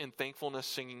phrase, in thankfulness,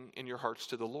 singing in your hearts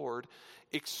to the Lord,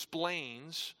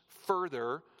 explains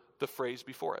further the phrase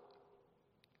before it.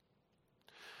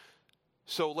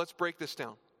 So let's break this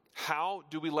down. How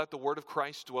do we let the word of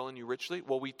Christ dwell in you richly?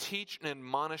 Well, we teach and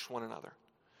admonish one another.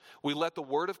 We let the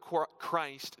word of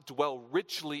Christ dwell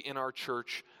richly in our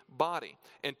church body.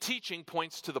 And teaching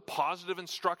points to the positive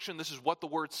instruction. This is what the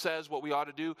word says, what we ought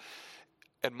to do.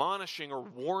 Admonishing or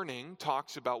warning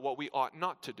talks about what we ought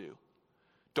not to do.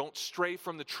 Don't stray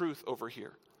from the truth over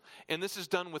here. And this is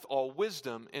done with all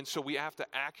wisdom. And so we have to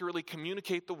accurately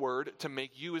communicate the word to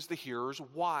make you as the hearers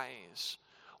wise.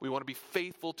 We want to be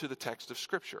faithful to the text of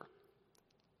Scripture.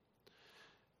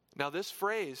 Now, this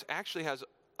phrase actually has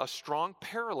a strong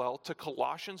parallel to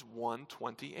Colossians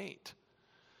 1:28.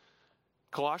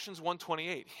 Colossians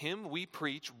 1:28, him we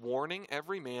preach, warning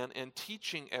every man and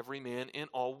teaching every man in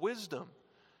all wisdom,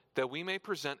 that we may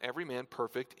present every man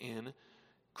perfect in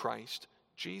Christ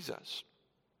Jesus.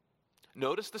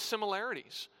 Notice the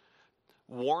similarities.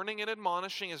 Warning and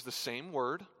admonishing is the same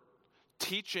word.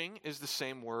 Teaching is the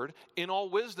same word. In all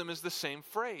wisdom is the same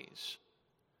phrase.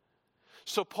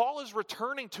 So Paul is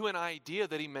returning to an idea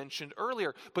that he mentioned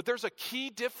earlier, but there's a key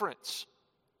difference.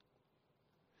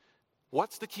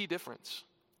 What's the key difference?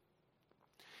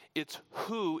 It's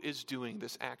who is doing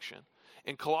this action.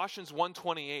 In Colossians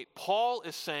 1:28, Paul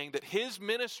is saying that his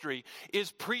ministry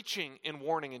is preaching and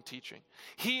warning and teaching.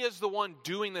 He is the one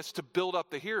doing this to build up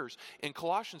the hearers. In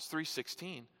Colossians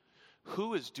 3:16,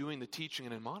 who is doing the teaching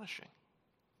and admonishing?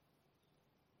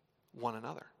 One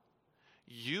another.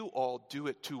 You all do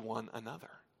it to one another.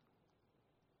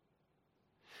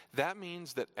 That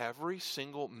means that every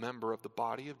single member of the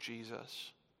body of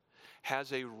Jesus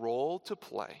has a role to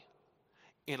play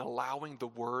in allowing the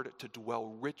word to dwell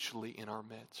richly in our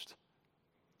midst.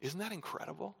 Isn't that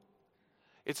incredible?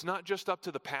 It's not just up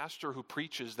to the pastor who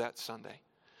preaches that Sunday.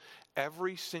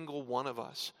 Every single one of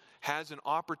us has an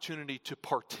opportunity to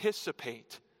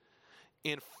participate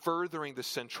in furthering the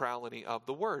centrality of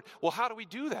the word. Well, how do we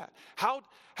do that? How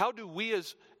do we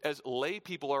as lay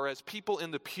people or as people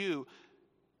in the pew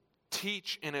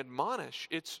teach and admonish?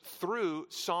 It's through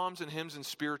psalms and hymns and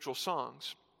spiritual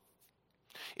songs.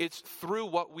 It's through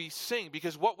what we sing,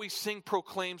 because what we sing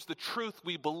proclaims the truth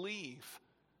we believe.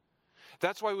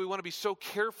 That's why we want to be so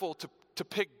careful to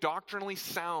pick doctrinally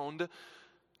sound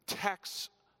texts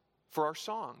for our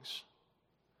songs.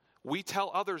 We tell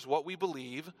others what we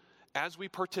believe as we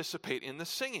participate in the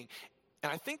singing.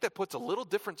 And I think that puts a little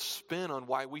different spin on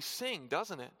why we sing,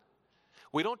 doesn't it?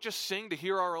 We don't just sing to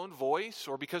hear our own voice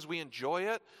or because we enjoy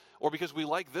it or because we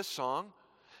like this song.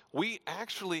 We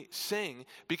actually sing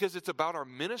because it's about our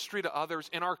ministry to others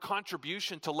and our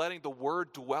contribution to letting the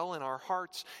word dwell in our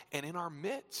hearts and in our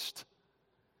midst.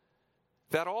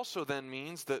 That also then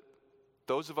means that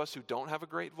those of us who don't have a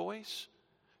great voice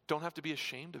don't have to be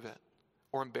ashamed of it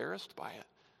or embarrassed by it.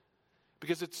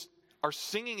 Because our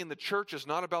singing in the church is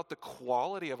not about the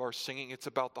quality of our singing, it's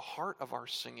about the heart of our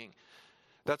singing.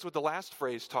 That's what the last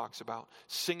phrase talks about,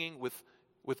 singing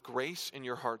with grace in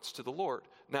your hearts to the Lord.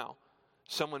 Now,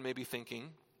 someone may be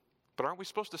thinking, but aren't we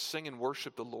supposed to sing and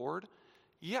worship the Lord?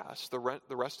 Yes, the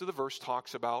rest of the verse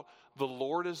talks about the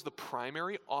Lord is the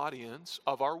primary audience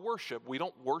of our worship. We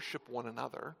don't worship one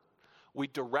another. We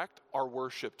direct our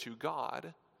worship to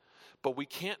God, but we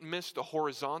can't miss the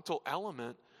horizontal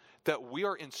element that we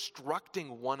are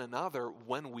instructing one another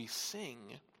when we sing.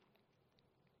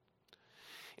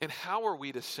 And how are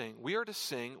we to sing? We are to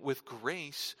sing with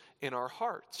grace in our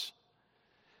hearts.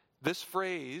 This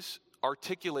phrase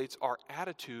articulates our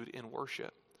attitude in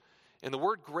worship. And the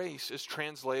word grace is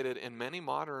translated in many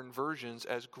modern versions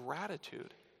as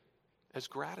gratitude. As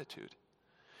gratitude.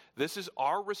 This is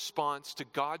our response to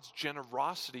God's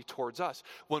generosity towards us.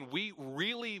 When we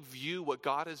really view what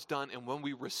God has done and when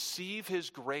we receive His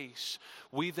grace,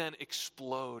 we then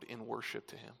explode in worship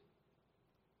to Him.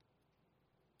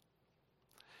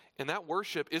 And that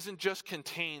worship isn't just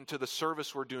contained to the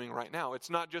service we're doing right now. It's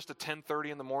not just a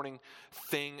 10:30 in the morning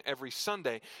thing every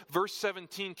Sunday. Verse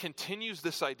 17 continues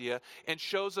this idea and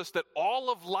shows us that all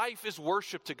of life is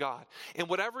worship to God. And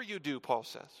whatever you do, Paul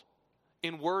says,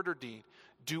 in word or deed,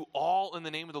 do all in the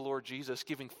name of the Lord Jesus,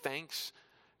 giving thanks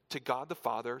to God the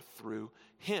Father through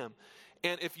Him.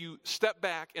 And if you step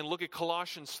back and look at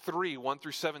Colossians 3, 1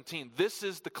 through 17, this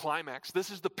is the climax. This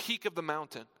is the peak of the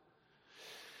mountain.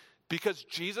 Because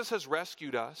Jesus has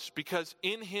rescued us, because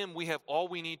in Him we have all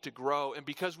we need to grow, and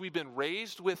because we've been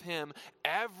raised with Him,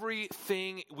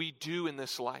 everything we do in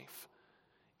this life,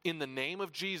 in the name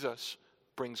of Jesus,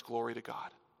 brings glory to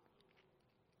God.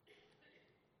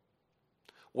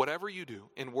 Whatever you do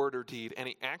in word or deed,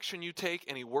 any action you take,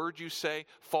 any word you say,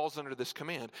 falls under this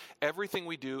command. Everything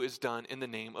we do is done in the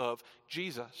name of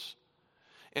Jesus.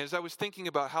 And as I was thinking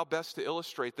about how best to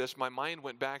illustrate this, my mind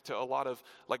went back to a lot of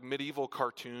like medieval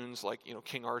cartoons, like,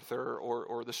 King Arthur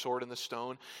or The Sword and the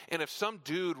Stone. And if some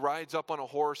dude rides up on a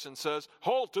horse and says,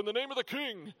 "Halt in the name of the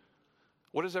king,"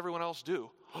 what does everyone else do?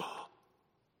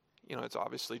 It's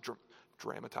obviously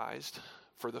dramatized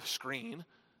for the screen.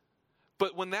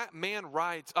 But when that man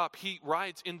rides up, he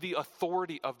rides in the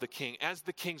authority of the king, as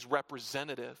the king's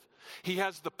representative. He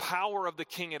has the power of the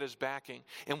king at his backing.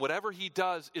 And whatever he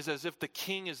does is as if the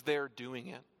king is there doing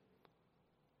it.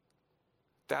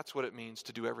 That's what it means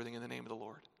to do everything in the name of the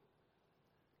Lord.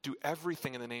 Do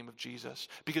everything in the name of Jesus.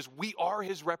 Because we are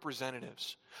His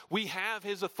representatives. We have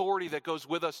His authority that goes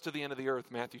with us to the end of the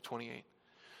earth, Matthew 28.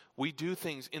 We do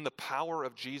things in the power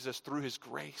of Jesus through His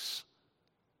grace.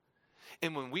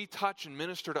 And when we touch and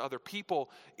minister to other people,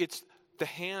 it's the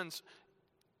hands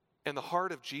and the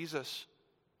heart of Jesus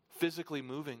physically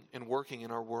moving and working in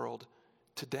our world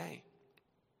today.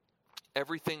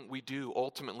 Everything we do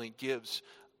ultimately gives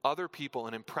other people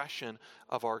an impression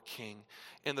of our King.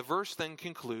 And the verse then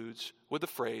concludes with the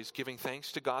phrase, giving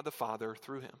thanks to God the Father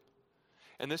through Him.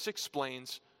 And this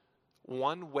explains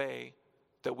one way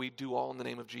that we do all in the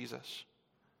name of Jesus.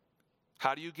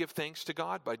 How do you give thanks to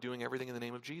God? By doing everything in the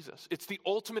name of Jesus. It's the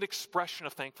ultimate expression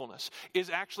of thankfulness,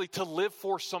 is actually to live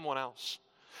for someone else.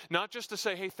 Not just to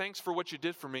say, "Hey, thanks for what you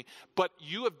did for me," but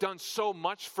you have done so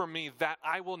much for me that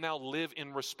I will now live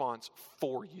in response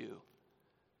for you.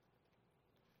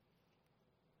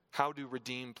 How do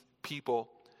redeemed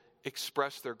people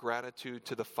express their gratitude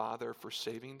to the Father for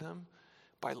saving them?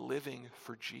 By living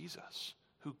for Jesus,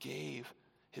 who gave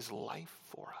His life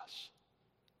for us.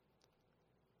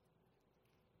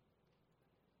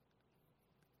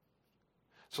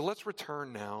 So let's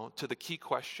return now to the key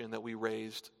question that we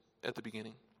raised at the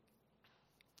beginning.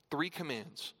 3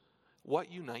 commands.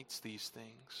 What unites these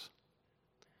things?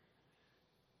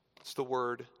 It's the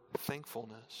word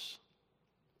thankfulness.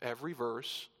 Every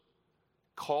verse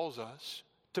calls us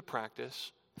to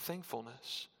practice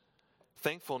thankfulness.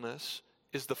 Thankfulness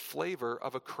is the flavor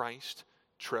of a Christ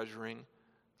treasuring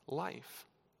life.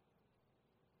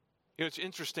 It's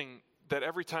interesting that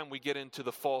every time we get into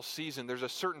the fall season, there's a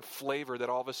certain flavor that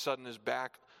all of a sudden is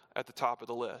back at the top of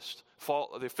the list.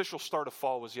 Fall, the official start of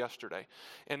fall was yesterday.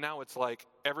 And now it's like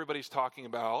everybody's talking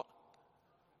about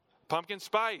pumpkin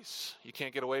spice. You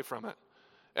can't get away from it.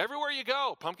 Everywhere you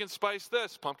go, pumpkin spice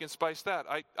this, pumpkin spice that.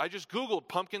 I just Googled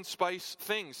pumpkin spice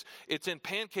things. It's in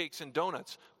pancakes and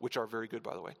donuts, which are very good,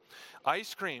 by the way.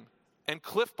 Ice cream and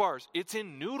Cliff Bars. It's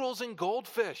in noodles and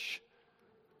goldfish.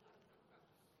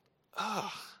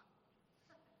 Ugh.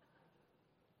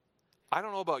 I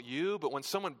don't know about you, but when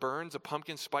someone burns a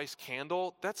pumpkin spice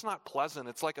candle, that's not pleasant.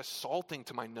 It's like assaulting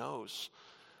to my nose.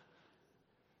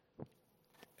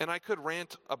 And I could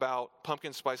rant about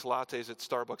pumpkin spice lattes at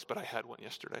Starbucks, but I had one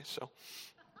yesterday, so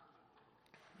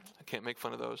I can't make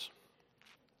fun of those.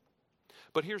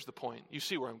 But here's the point. You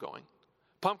see where I'm going.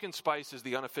 Pumpkin spice is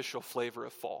the unofficial flavor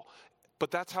of fall. But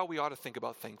that's how we ought to think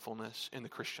about thankfulness in the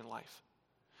Christian life.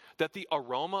 That the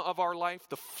aroma of our life,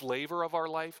 the flavor of our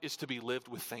life, is to be lived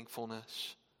with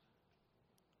thankfulness.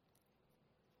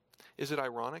 Is it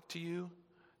ironic to you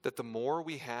that the more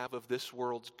we have of this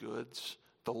world's goods,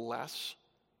 the less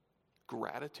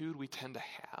gratitude we tend to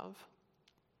have?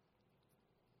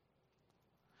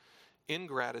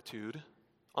 Ingratitude,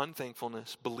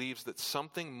 unthankfulness, believes that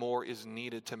something more is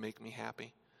needed to make me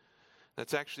happy.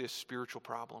 That's actually a spiritual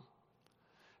problem.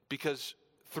 Because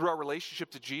through our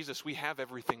relationship to Jesus, we have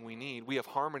everything we need. We have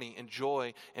harmony and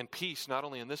joy and peace, not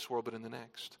only in this world, but in the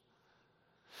next.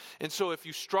 And so if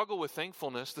you struggle with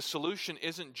thankfulness, the solution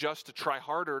isn't just to try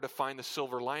harder to find the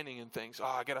silver lining in things.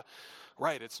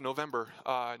 Right, it's November.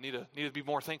 I need to be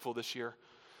more thankful this year.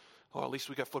 Well, at least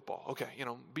we got football. Okay,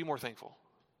 be more thankful.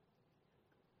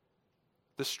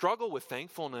 The struggle with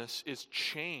thankfulness is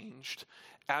changed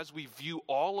as we view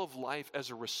all of life as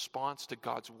a response to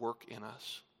God's work in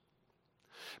us.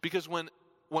 Because when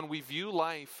we view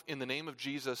life in the name of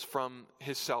Jesus from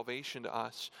his salvation to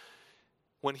us,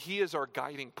 when he is our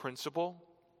guiding principle,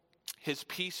 his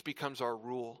peace becomes our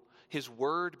rule, his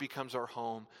word becomes our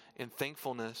home, and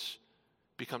thankfulness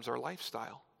becomes our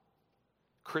lifestyle.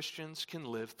 Christians can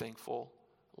live thankful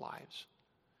lives.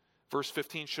 Verse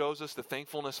 15 shows us that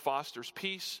thankfulness fosters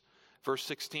peace. Verse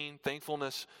 16,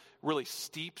 thankfulness really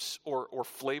steeps or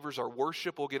flavors our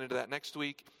worship. We'll get into that next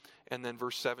week. And then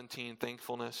verse 17,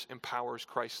 thankfulness empowers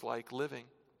Christ-like living.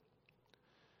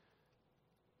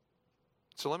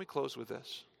 So let me close with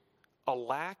this. A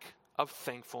lack of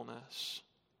thankfulness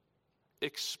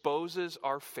exposes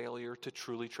our failure to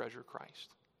truly treasure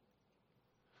Christ.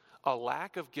 A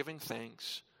lack of giving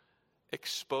thanks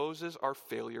exposes our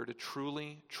failure to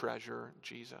truly treasure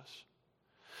Jesus.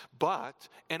 But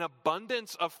an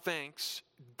abundance of thanks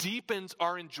deepens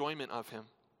our enjoyment of him.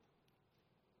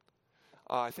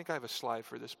 I think I have a slide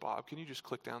for this, Bob. Can you just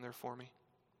click down there for me?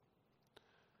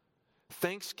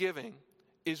 Thanksgiving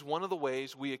is one of the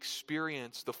ways we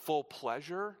experience the full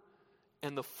pleasure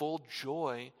and the full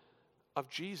joy of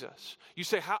Jesus. You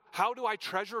say, how do I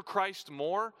treasure Christ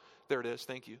more? There it is,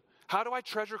 thank you. How do I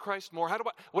treasure Christ more?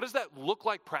 What does that look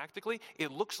like practically?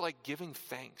 It looks like giving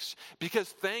thanks. Because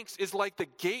thanks is like the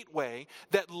gateway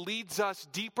that leads us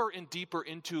deeper and deeper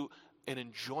into an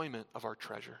enjoyment of our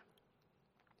treasure.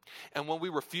 And when we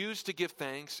refuse to give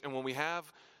thanks, and when we have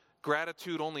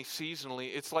gratitude only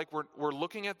seasonally, it's like we're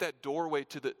looking at that doorway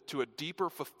to a deeper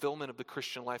fulfillment of the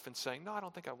Christian life and saying, no, I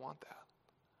don't think I want that.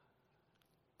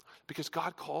 Because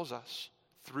God calls us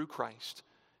through Christ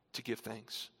to give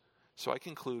thanks. So I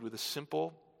conclude with a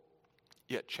simple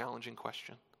yet challenging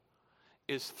question.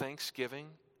 Is thanksgiving,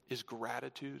 is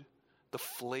gratitude the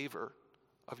flavor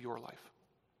of your life?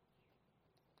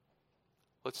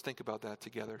 Let's think about that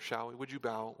together, shall we? Would you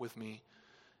bow with me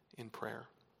in prayer?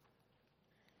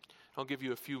 I'll give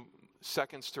you a few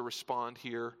seconds to respond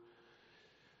here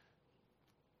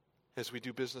as we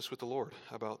do business with the Lord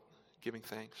about giving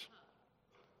thanks.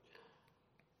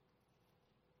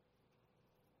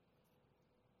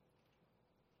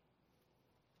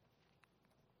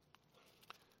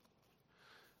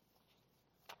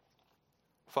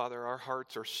 Father, our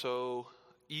hearts are so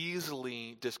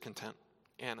easily discontent.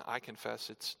 And I confess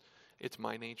it's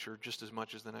my nature just as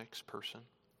much as the next person.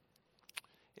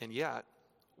 And yet,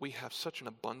 we have such an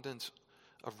abundance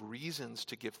of reasons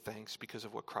to give thanks because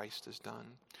of what Christ has done.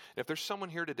 And if there's someone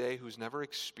here today who's never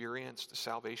experienced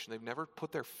salvation, they've never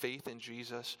put their faith in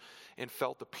Jesus and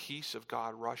felt the peace of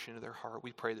God rush into their heart,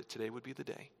 we pray that today would be the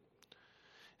day.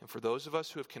 And for those of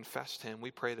us who have confessed him, we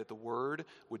pray that the word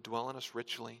would dwell in us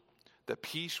richly, that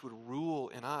peace would rule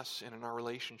in us and in our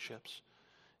relationships,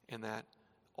 and that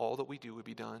all that we do would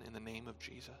be done in the name of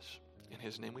Jesus. In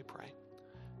his name we pray.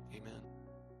 Amen.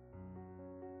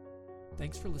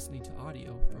 Thanks for listening to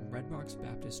audio from Red Rocks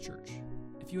Baptist Church.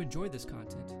 If you enjoyed this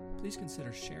content, please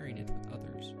consider sharing it with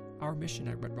others. Our mission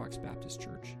at Red Rocks Baptist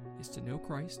Church is to know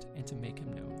Christ and to make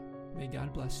him known. May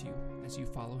God bless you as you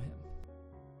follow him.